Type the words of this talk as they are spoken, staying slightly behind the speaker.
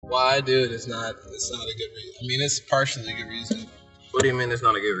why I do it is not. It's not a good reason. I mean, it's partially a good reason. What do you mean it's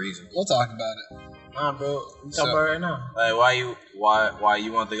not a good reason? We'll talk about it. Nah, bro. We talk about it right now. Like, why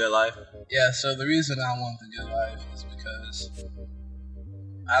you want the good life? Yeah. So the reason I want the good life is because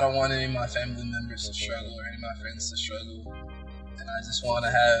I don't want any of my family members to struggle or any of my friends to struggle, and I just want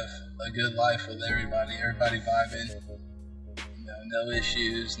to have a good life with everybody. Everybody vibing. No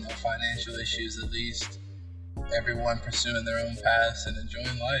issues, no financial issues at least. Everyone pursuing their own paths and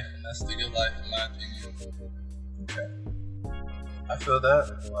enjoying life, and that's the good life in my opinion. Okay. I feel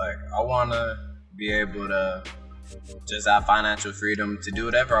that. Like, I want to be able to just have financial freedom to do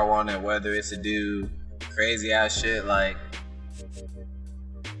whatever I want, whether it's to do crazy ass shit like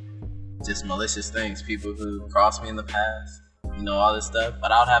just malicious things, people who crossed me in the past, all this stuff,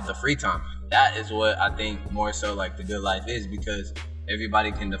 but I'll have the free time. That is what I think more so like the good life is, because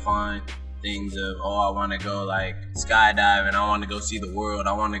everybody can define things of, I want to go like skydiving, I want to go see the world,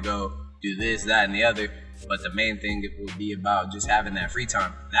 I want to go do this, that, and the other. But the main thing it would be about just having that free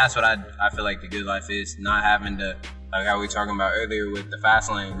time. That's what I feel like the good life is, not having to, like how we were talking about earlier with the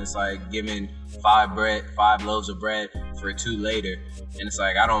fast lane. It's like giving 5 loaves of bread for 2 later. And it's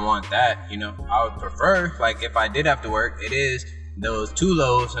like, I don't want that, I would prefer, like if I did have to work, it is those 2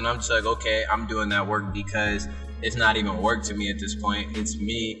 loaves, and I'm just like, okay, I'm doing that work because it's not even work to me at this point. It's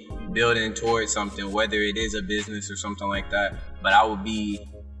me building towards something, whether it is a business or something like that. But I would be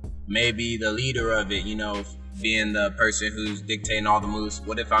maybe the leader of it, being the person who's dictating all the moves.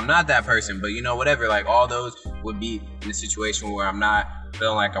 What if I'm not that person? But whatever, like all those would be in a situation where I'm not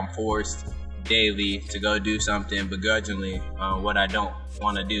feeling like I'm forced daily to go do something begrudgingly, what I don't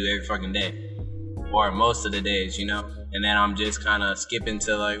want to do every fucking day, or most of the days, and then I'm just kind of skipping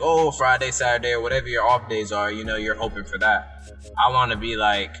to like, Friday, Saturday, or whatever your off days are, you're hoping for that. I want to be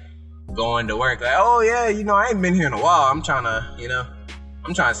like going to work like, I ain't been here in a while, I'm trying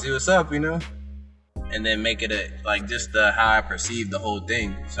to see what's up, and then make it like just how I perceive the whole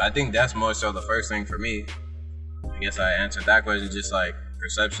thing. So I think that's more so the first thing for me. I guess I answered that question, just like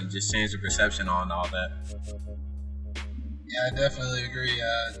perception, just change the perception on all that. Yeah, I definitely agree.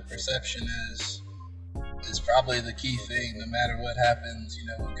 Perception is probably the key thing, no matter what happens,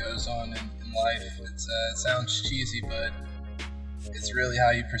 what goes on in life. It sounds cheesy, but it's really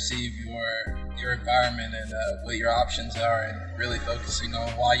how you perceive your environment and what your options are, and really focusing on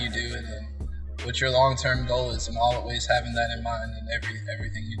why you do it and what your long-term goal is, and always having that in mind in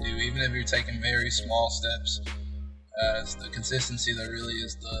everything you do, even if you're taking very small steps. It's the consistency that really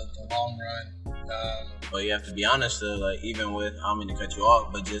is the long run. But you have to be honest though, like even with, I don't mean to cut you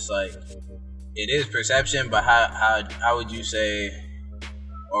off, but just like it is perception, but how would you say,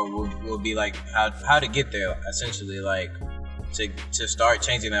 or would be like how to get there essentially, like to start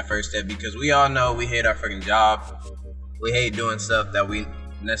changing that first step? Because we all know we hate our freaking job, we hate doing stuff that we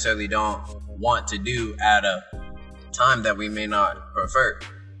necessarily don't want to do at a time that we may not prefer.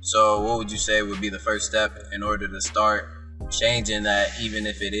 So what would you say would be the first step in order to start changing that, even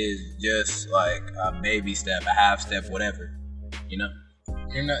if it is just like a baby step, a half step, whatever,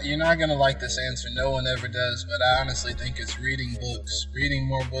 You're not gonna like this answer. No one ever does, but I honestly think it's reading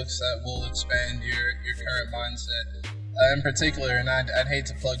more books that will expand your current mindset. In particular, and I'd hate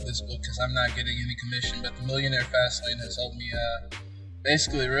to plug this book because I'm not getting any commission, but The Millionaire Fastlane has helped me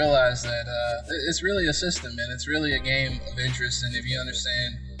basically realize that it's really a system, and it's really a game of interest. And if you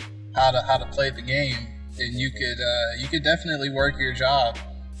understand how to play the game, then you could definitely work your job,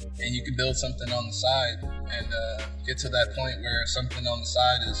 and you could build something on the side, and get to that point where something on the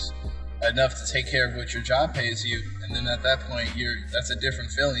side is enough to take care of what your job pays you. And then at that point, that's a different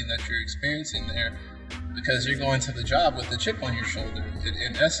feeling that you're experiencing there, because you're going to the job with a chip on your shoulder.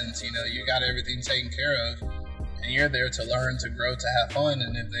 In essence, you got everything taken care of, and you're there to learn, to grow, to have fun.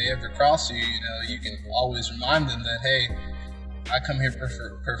 And if they ever cross you, you can always remind them that, hey, I come here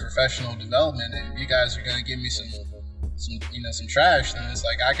for professional development, and if you guys are going to give me some trash, then it's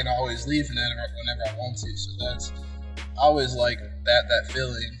like I can always leave whenever I want to. So that's always like that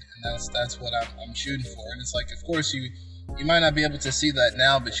feeling, and that's what I'm shooting for. And it's like, of course, you might not be able to see that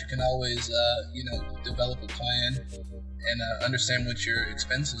now, but you can always develop a plan and understand what your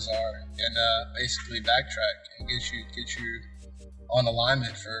expenses are, and basically backtrack and get you on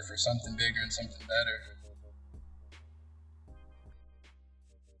alignment for something bigger and something better.